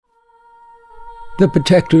The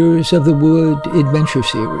Protectors of the Wood Adventure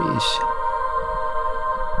Series.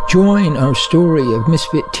 Join our story of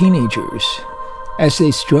misfit teenagers as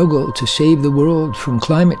they struggle to save the world from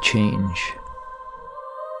climate change.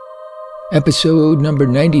 Episode number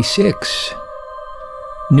 96.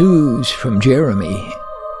 News from Jeremy.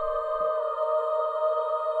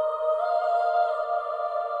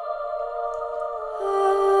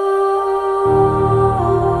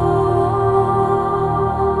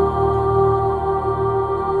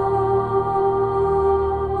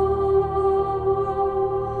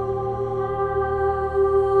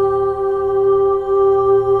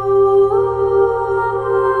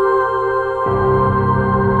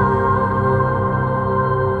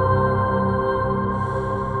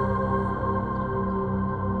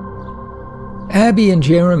 Abby and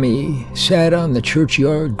Jeremy sat on the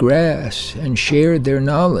churchyard grass and shared their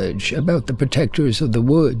knowledge about the Protectors of the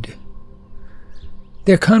Wood.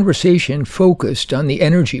 Their conversation focused on the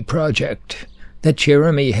energy project that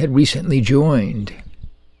Jeremy had recently joined.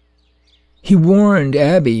 He warned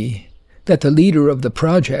Abby that the leader of the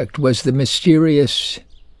project was the mysterious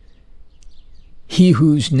 "He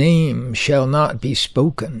whose name shall not be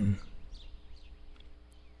spoken."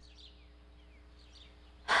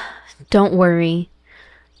 Don't worry.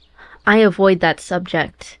 I avoid that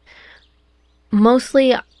subject.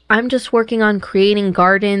 Mostly, I'm just working on creating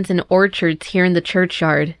gardens and orchards here in the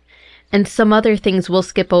churchyard, and some other things we'll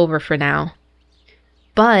skip over for now.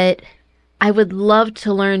 But I would love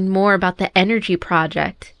to learn more about the energy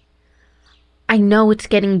project. I know it's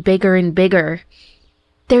getting bigger and bigger.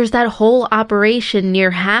 There's that whole operation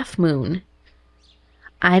near Half Moon.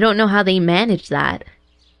 I don't know how they manage that.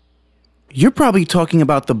 You're probably talking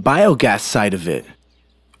about the biogas side of it.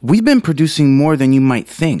 We've been producing more than you might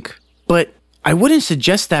think, but I wouldn't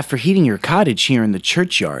suggest that for heating your cottage here in the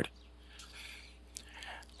churchyard.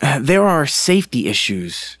 There are safety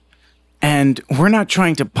issues, and we're not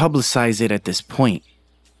trying to publicize it at this point.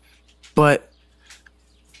 But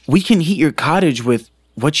we can heat your cottage with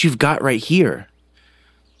what you've got right here,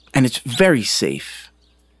 and it's very safe.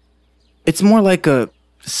 It's more like a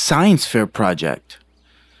science fair project.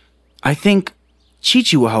 I think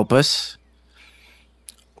Chi-Chi will help us.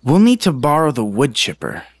 We'll need to borrow the wood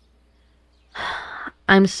chipper.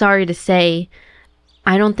 I'm sorry to say,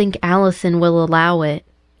 I don't think Allison will allow it.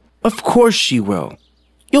 Of course she will.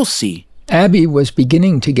 You'll see. Abby was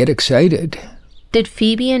beginning to get excited. Did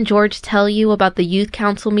Phoebe and George tell you about the youth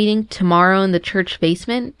council meeting tomorrow in the church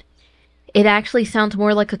basement? It actually sounds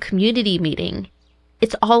more like a community meeting.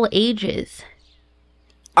 It's all ages.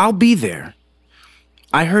 I'll be there.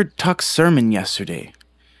 I heard Tuck's sermon yesterday,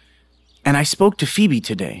 and I spoke to Phoebe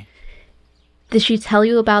today. Did she tell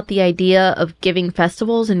you about the idea of giving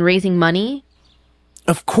festivals and raising money?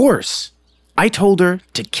 Of course. I told her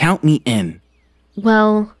to count me in.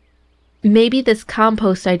 Well, maybe this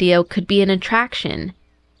compost idea could be an attraction.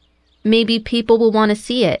 Maybe people will want to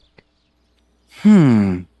see it.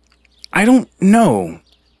 I don't know.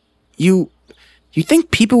 You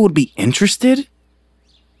think people would be interested?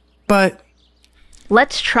 But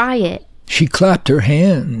let's try it. She clapped her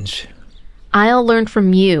hands. I'll learn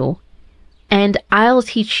from you, and I'll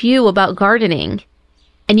teach you about gardening,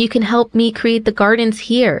 and you can help me create the gardens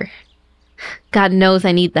here. God knows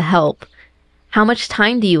I need the help. How much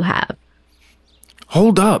time do you have?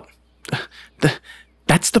 Hold up.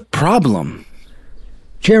 That's the problem.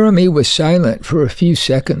 Jeremy was silent for a few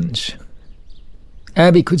seconds.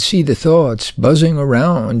 Abby could see the thoughts buzzing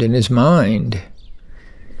around in his mind.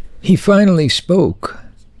 He finally spoke.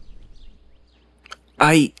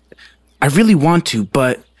 I really want to,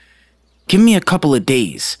 but give me a couple of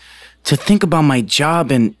days to think about my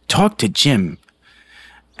job and talk to Jim.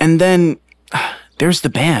 And then there's the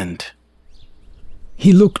band.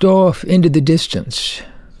 He looked off into the distance.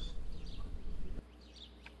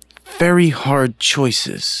 Very hard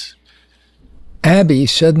choices. Abby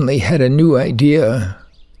suddenly had a new idea.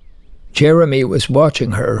 Jeremy was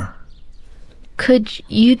watching her. Could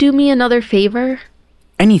you do me another favor?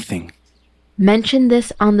 Anything. Mention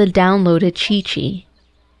this on the download to Chi-Chi.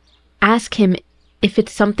 Ask him if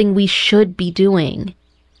it's something we should be doing.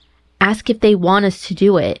 Ask if they want us to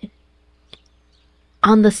do it.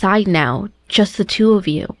 On the side now, just the two of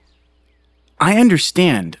you. I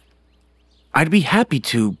understand. I'd be happy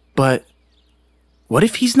to, but what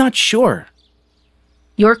if he's not sure?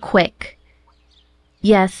 You're quick.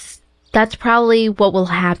 Yes, that's probably what will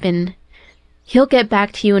happen. He'll get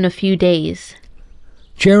back to you in a few days.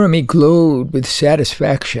 Jeremy glowed with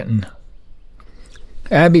satisfaction.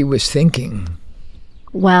 Abby was thinking.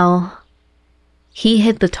 Well, he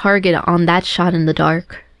hit the target on that shot in the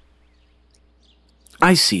dark.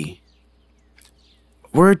 I see.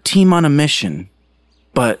 we're a team on a mission,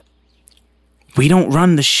 but we don't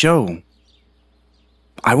run the show.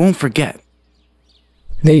 I won't forget.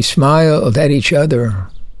 They smiled at each other.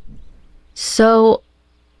 So,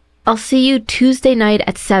 I'll see you Tuesday night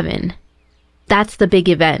at 7. That's the big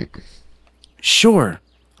event. Sure,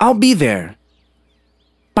 I'll be there.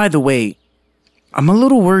 By the way, I'm a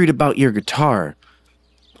little worried about your guitar.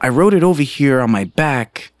 I rode it over here on my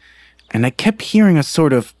back, and I kept hearing a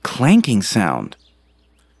sort of clanking sound.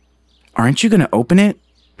 Aren't you going to open it?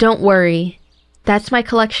 Don't worry. That's my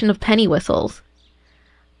collection of penny whistles.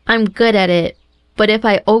 I'm good at it, but if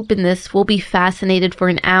I open this, we'll be fascinated for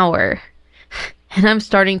an hour. And I'm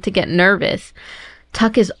starting to get nervous.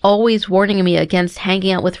 Tuck is always warning me against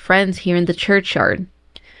hanging out with friends here in the churchyard.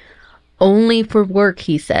 Only for work,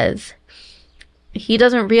 he says. He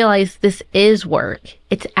doesn't realize this is work.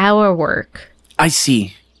 It's our work. I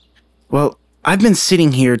see. Well, I've been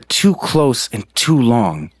sitting here too close and too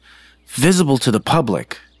long, visible to the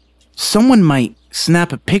public. Someone might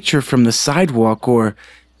snap a picture from the sidewalk or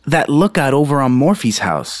that lookout over on Morphe's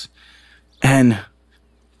house, and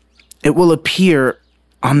it will appear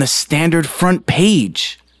on the standard front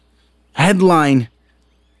page. Headline,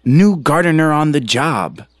 New Gardener on the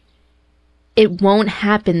Job. It won't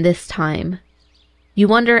happen this time.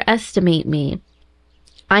 You underestimate me.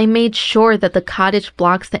 I made sure that the cottage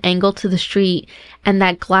blocks the angle to the street and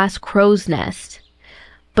that glass crow's nest.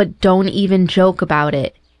 But don't even joke about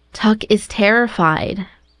it. Tuck is terrified.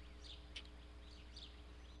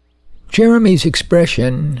 Jeremy's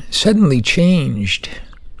expression suddenly changed.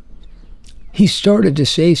 He started to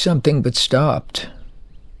say something but stopped.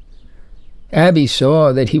 Abby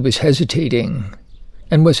saw that he was hesitating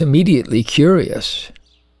and was immediately curious.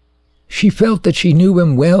 She felt that she knew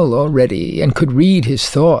him well already and could read his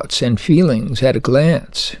thoughts and feelings at a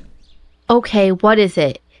glance. Okay, what is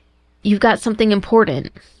it? You've got something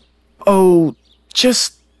important. Oh,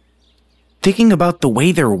 just thinking about the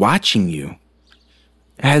way they're watching you.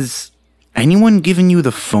 Has anyone given you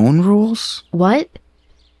the phone rules? What?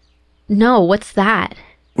 No, what's that?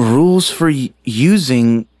 Rules for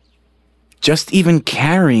using, just even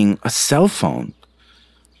carrying a cell phone.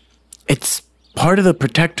 It's part of the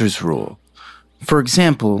protector's rule. For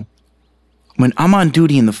example, when I'm on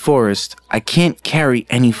duty in the forest, I can't carry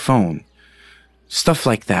any phone. Stuff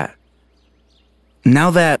like that.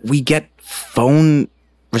 Now that we get phone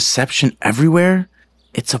reception everywhere,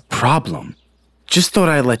 it's a problem. Just thought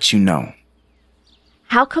I'd let you know.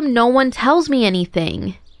 How come no one tells me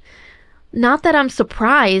anything? Not that I'm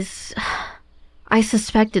surprised. I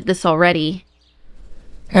suspected this already.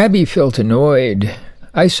 Abby felt annoyed,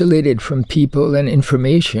 isolated from people and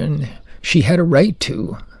information she had a right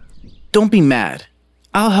to. Don't be mad.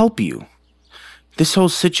 I'll help you. This whole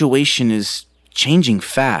situation is changing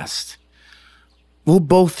fast. We'll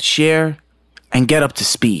both share and get up to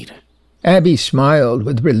speed. Abby smiled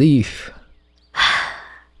with relief.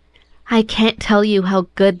 I can't tell you how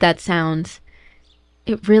good that sounds.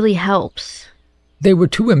 It really helps. They were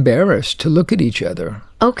too embarrassed to look at each other.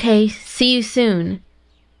 Okay, see you soon.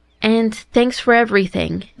 And thanks for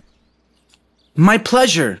everything. My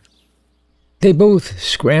pleasure. They both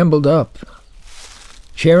scrambled up.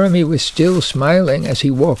 Jeremy was still smiling as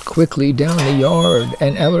he walked quickly down the yard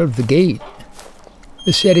and out of the gate.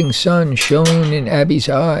 The setting sun shone in Abby's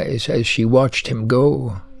eyes as she watched him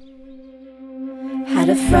go. Had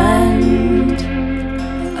a friend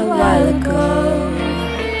a while ago.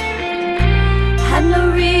 Had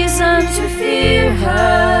no reason to fear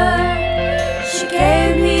her. She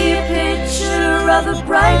gave me a picture of a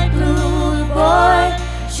bright blue boy.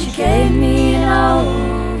 She gave me an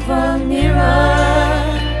oval mirror.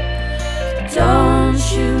 Don't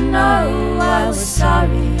you know I was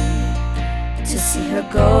sorry to see her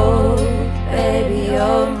go, baby,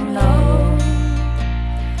 oh no.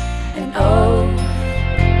 And oh,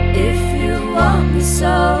 if you want me so,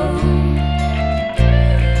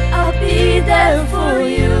 I'll be there for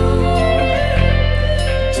you.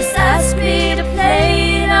 Just ask me to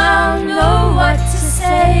play and I'll know what to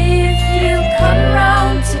say. If you come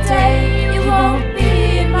around today, you won't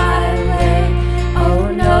be in my way.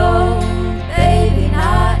 Oh no, baby,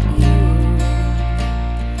 not you.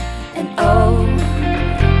 And oh,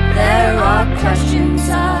 there are questions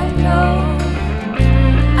I know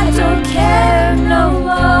I don't care no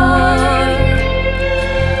more.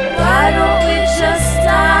 Why don't we just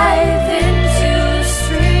dive into the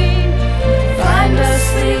stream?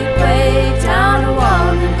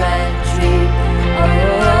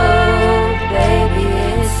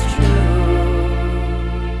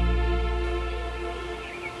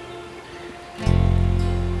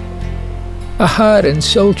 A hot and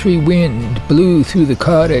sultry wind blew through the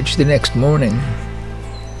cottage the next morning.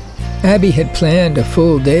 Abby had planned a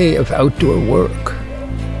full day of outdoor work.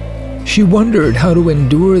 She wondered how to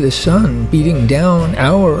endure the sun beating down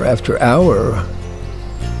hour after hour,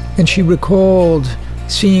 and she recalled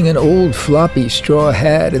seeing an old floppy straw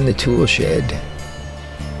hat in the tool shed.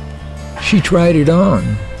 She tried it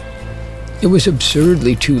on. It was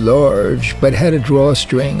absurdly too large, but had a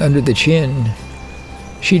drawstring under the chin.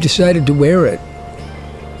 She decided to wear it.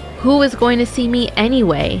 Who was going to see me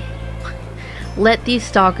anyway? Let these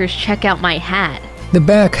stalkers check out my hat. The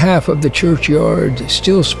back half of the churchyard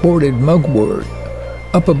still sported mugwort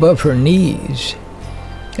up above her knees,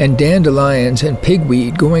 and dandelions and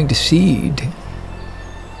pigweed going to seed.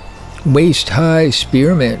 Waist-high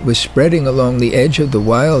spearmint was spreading along the edge of the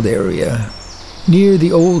wild area. Near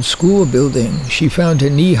the old school building, she found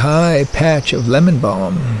a knee-high patch of lemon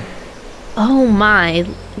balm. Oh my,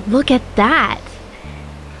 look at that!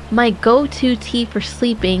 My go-to tea for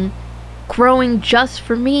sleeping, growing just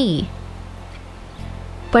for me.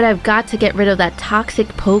 But I've got to get rid of that toxic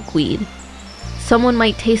pokeweed. Someone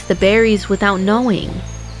might taste the berries without knowing.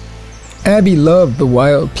 Abby loved the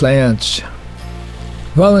wild plants.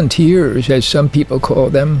 Volunteers, as some people call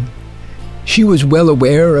them. She was well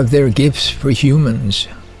aware of their gifts for humans.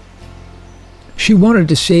 She wanted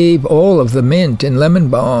to save all of the mint and lemon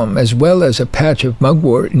balm, as well as a patch of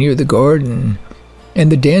mugwort near the garden,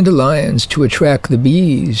 and the dandelions to attract the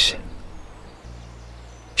bees.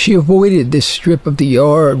 She avoided this strip of the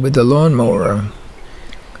yard with the lawnmower,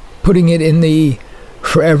 putting it in the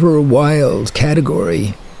forever wild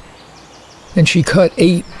category, and she cut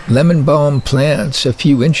 8 lemon balm plants a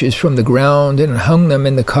few inches from the ground and hung them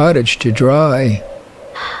in the cottage to dry.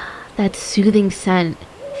 That soothing scent.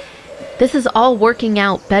 This is all working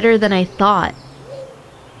out better than I thought.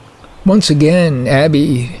 Once again,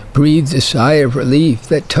 Abby breathed a sigh of relief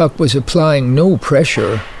that Tuck was applying no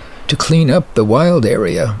pressure to clean up the wild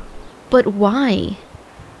area. But why?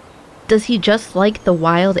 Does he just like the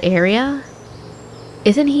wild area?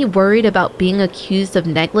 Isn't he worried about being accused of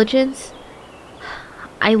negligence?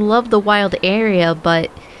 I love the wild area,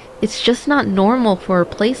 but it's just not normal for a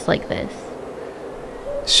place like this.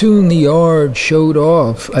 Soon the yard showed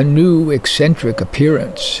off a new eccentric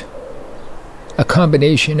appearance. A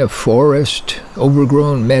combination of forest,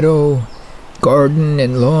 overgrown meadow, garden,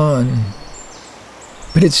 and lawn.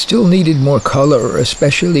 But it still needed more color,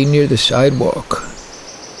 especially near the sidewalk.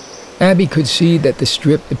 Abby could see that the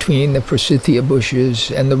strip between the forsythia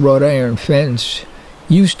bushes and the wrought iron fence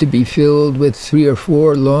used to be filled with 3 or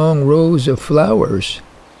 4 long rows of flowers.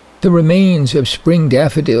 The remains of spring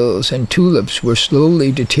daffodils and tulips were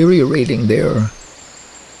slowly deteriorating there.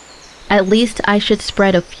 At least I should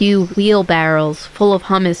spread a few wheelbarrows full of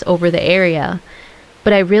hummus over the area,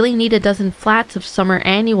 but I really need a dozen flats of summer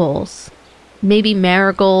annuals. Maybe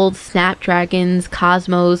marigolds, snapdragons,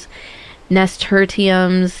 cosmos,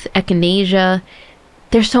 nasturtiums, echinacea.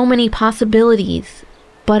 There's so many possibilities,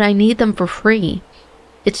 but I need them for free.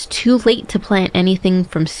 It's too late to plant anything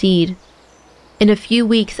from seed. In a few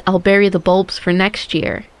weeks, I'll bury the bulbs for next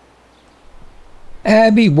year.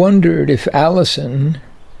 Abby wondered if Allison,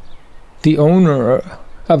 the owner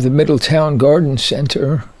of the Middletown Garden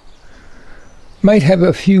Center, might have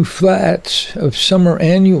a few flats of summer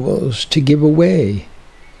annuals to give away.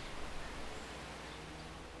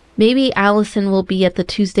 Maybe Allison will be at the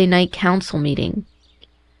Tuesday night council meeting.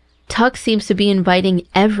 Tuck seems to be inviting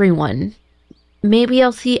everyone. Maybe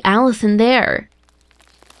I'll see Allison there.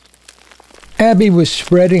 Abby was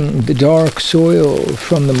spreading the dark soil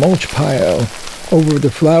from the mulch pile over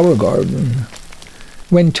the flower garden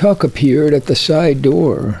when Tuck appeared at the side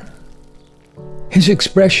door. His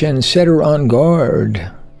expression set her on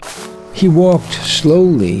guard. He walked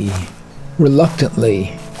slowly,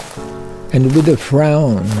 reluctantly, and with a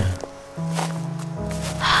frown.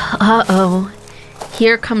 Uh-oh.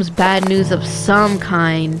 Here comes bad news of some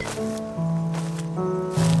kind.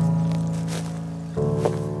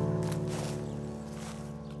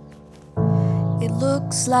 It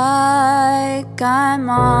looks like I'm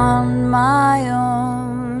on my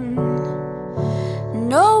own.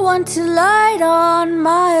 No one to light on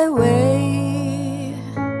my way.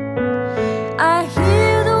 I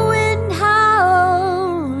hear the wind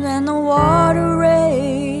howl and the water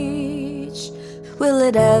rage. Will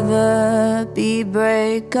it ever be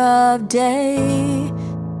break of day?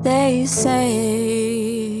 They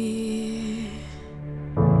say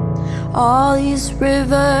all these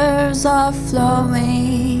rivers are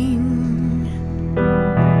flowing.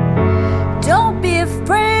 Don't be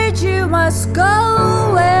afraid, you must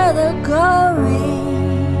go where they're going.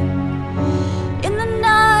 In the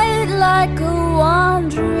night like a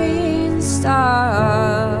wandering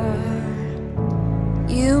star.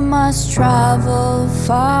 You must travel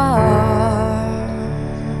far.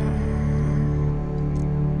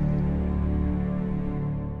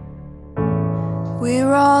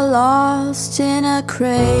 We're all lost in a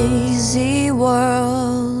crazy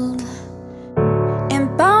world,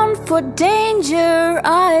 and bound for danger,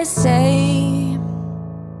 I say.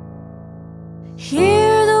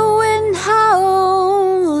 Hear the wind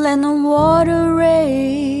howl and the water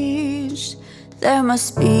rage. There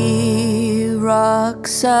must be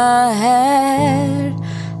rocks ahead,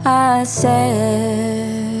 I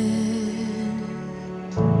said.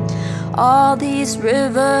 All these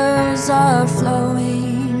rivers are flowing.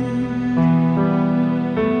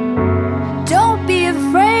 Don't be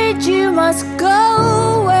afraid, you must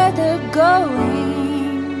go where they're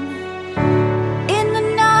going. In the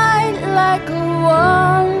night, like a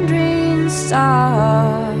wandering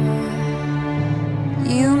star,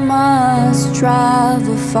 you must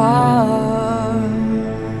travel far.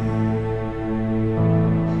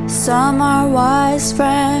 Some are wise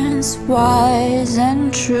friends, wise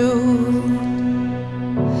and true,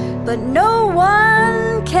 but no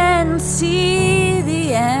one can see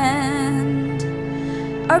the end.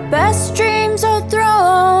 Our best dreams are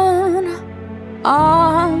thrown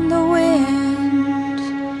on the wind.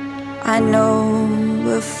 I know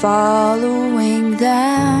we're following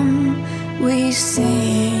them, we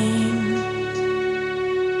sing.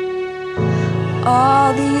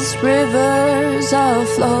 All these rivers are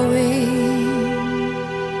flowing.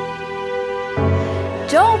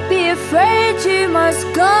 Don't be afraid, you must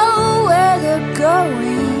go where they're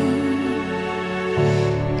going.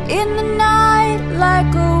 In the night,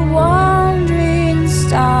 like a wandering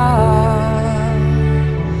star,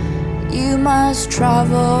 you must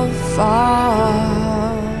travel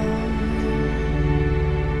far.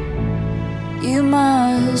 You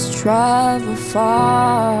must travel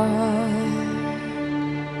far.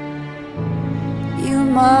 You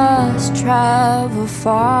must travel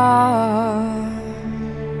far.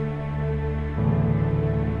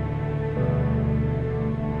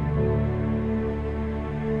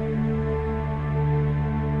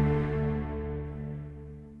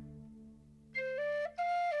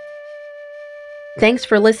 Thanks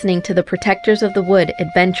for listening to the Protectors of the Wood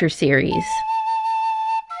Adventure Series.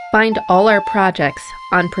 Find all our projects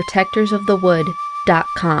on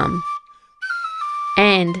protectorsofthewood.com.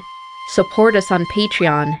 And support us on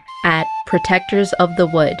Patreon at Protectors of the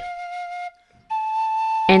Wood.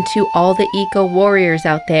 And to all the eco-warriors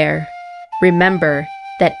out there, remember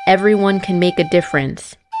that everyone can make a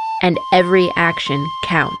difference, and every action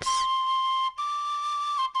counts.